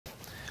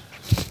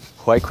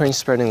Wide crane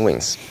spreading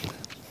wings.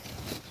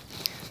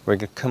 We're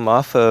gonna come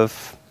off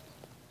of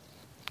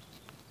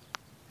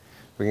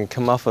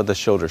the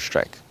shoulder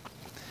strike.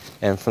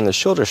 And from the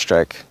shoulder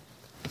strike,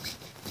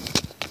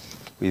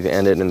 we've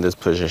ended in this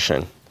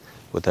position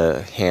with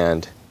a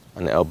hand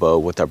on the elbow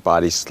with our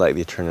body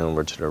slightly turning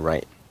over to the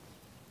right.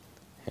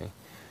 Okay.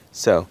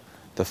 So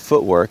the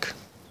footwork,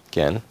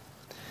 again,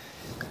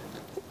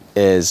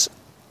 is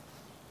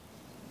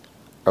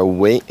our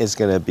weight is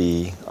going to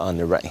be on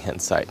the right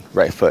hand side,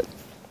 right foot.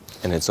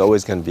 And it's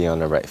always going to be on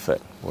the right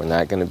foot. We're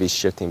not going to be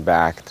shifting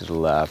back to the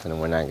left,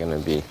 and we're not going to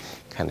be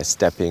kind of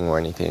stepping or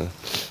anything.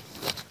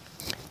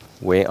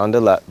 Weight on the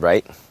left,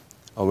 right.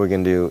 All we're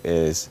going to do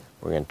is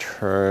we're going to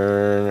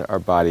turn our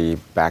body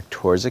back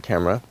towards the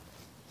camera,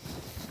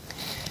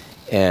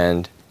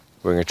 and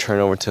we're going to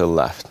turn over to the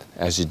left.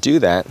 As you do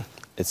that,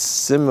 it's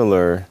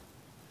similar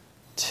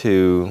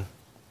to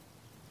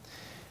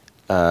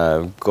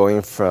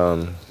going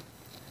from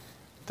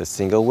the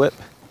single whip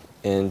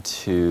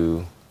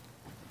into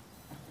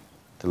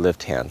the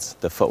lift hands,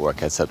 the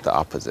footwork, except the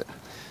opposite.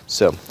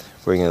 So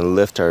we're going to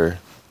lift our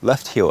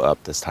left heel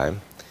up this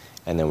time,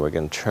 and then we're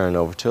going to turn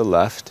over to the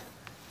left,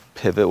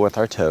 pivot with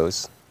our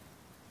toes,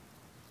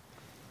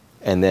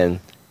 and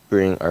then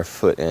bring our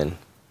foot in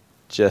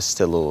just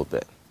a little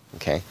bit,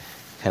 okay?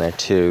 Kind of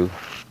to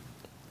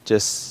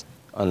just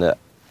on the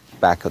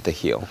back of the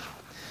heel.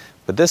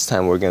 But this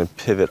time we're going to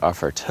pivot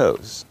off our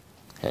toes,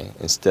 okay,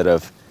 instead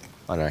of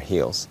on our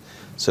heels.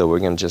 So we're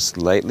going to just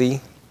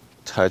lightly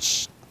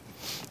touch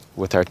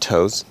with our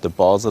toes, the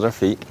balls of our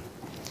feet,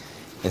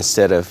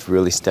 instead of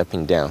really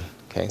stepping down,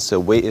 okay? So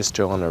weight is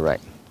still on the right,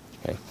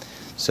 okay?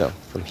 So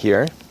from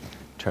here,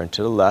 turn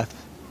to the left,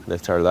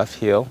 lift our left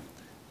heel,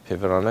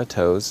 pivot on our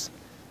toes,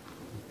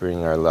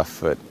 bring our left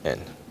foot in,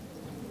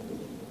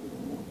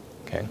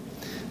 okay?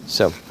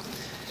 So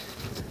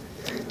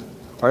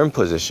arm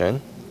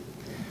position,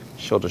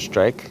 shoulder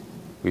strike,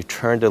 we've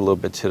turned a little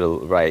bit to the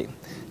right.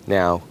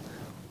 Now,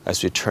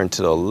 as we turn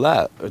to the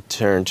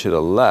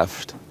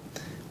left,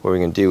 what we're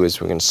going to do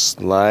is we're going to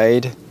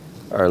slide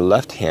our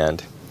left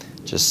hand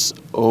just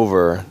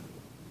over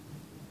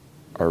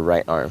our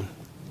right arm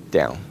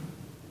down,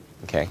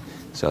 okay?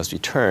 So as we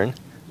turn,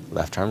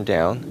 left arm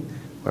down,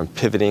 I'm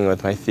pivoting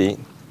with my feet,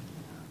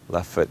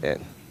 left foot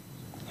in,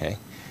 okay?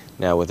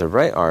 Now with the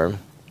right arm,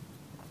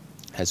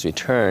 as we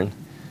turn,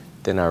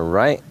 then our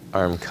right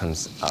arm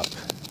comes up,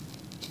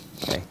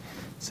 okay?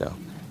 So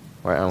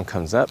right arm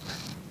comes up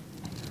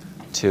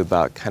to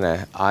about kind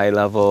of eye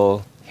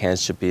level. Hands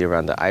should be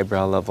around the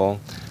eyebrow level.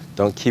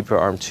 Don't keep your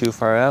arm too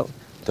far out.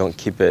 Don't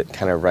keep it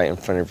kind of right in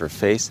front of your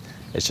face.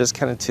 It's just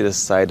kind of to the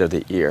side of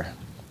the ear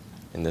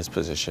in this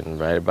position,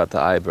 right about the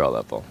eyebrow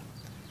level.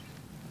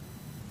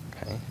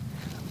 Okay.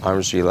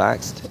 Arms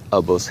relaxed,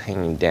 elbows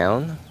hanging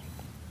down.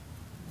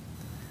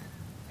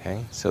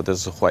 Okay, so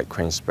this is wide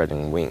crane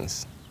spreading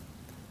wings.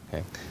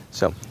 Okay,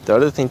 so the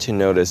other thing to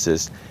notice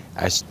is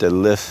as the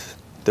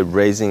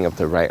raising of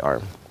the right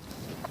arm.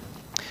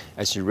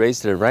 As you raise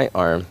the right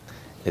arm,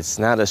 it's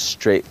not a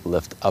straight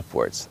lift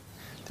upwards.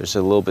 There's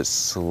a little bit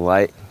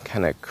slight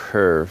kind of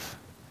curve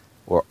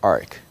or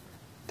arc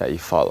that you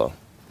follow.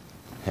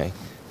 Okay,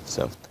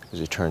 so as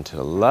you turn to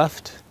the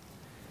left,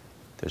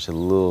 there's a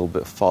little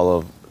bit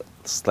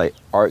slight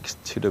arc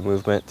to the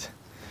movement.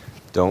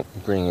 Don't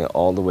bring it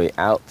all the way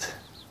out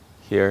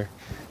here.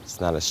 It's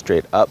not a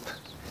straight up.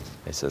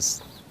 It's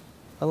just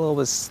a little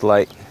bit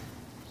slight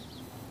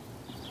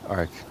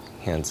arc,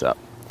 hands up.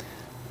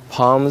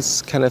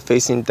 Palms kind of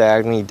facing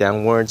diagonally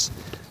downwards.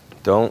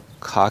 Don't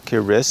cock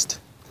your wrist.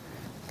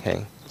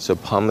 Okay, so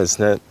palm is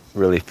not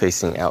really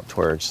facing out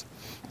towards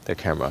the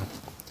camera.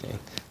 Okay,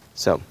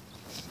 so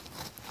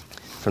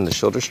from the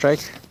shoulder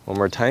strike, one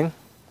more time.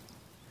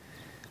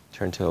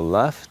 Turn to the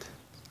left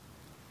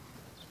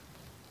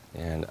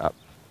and up.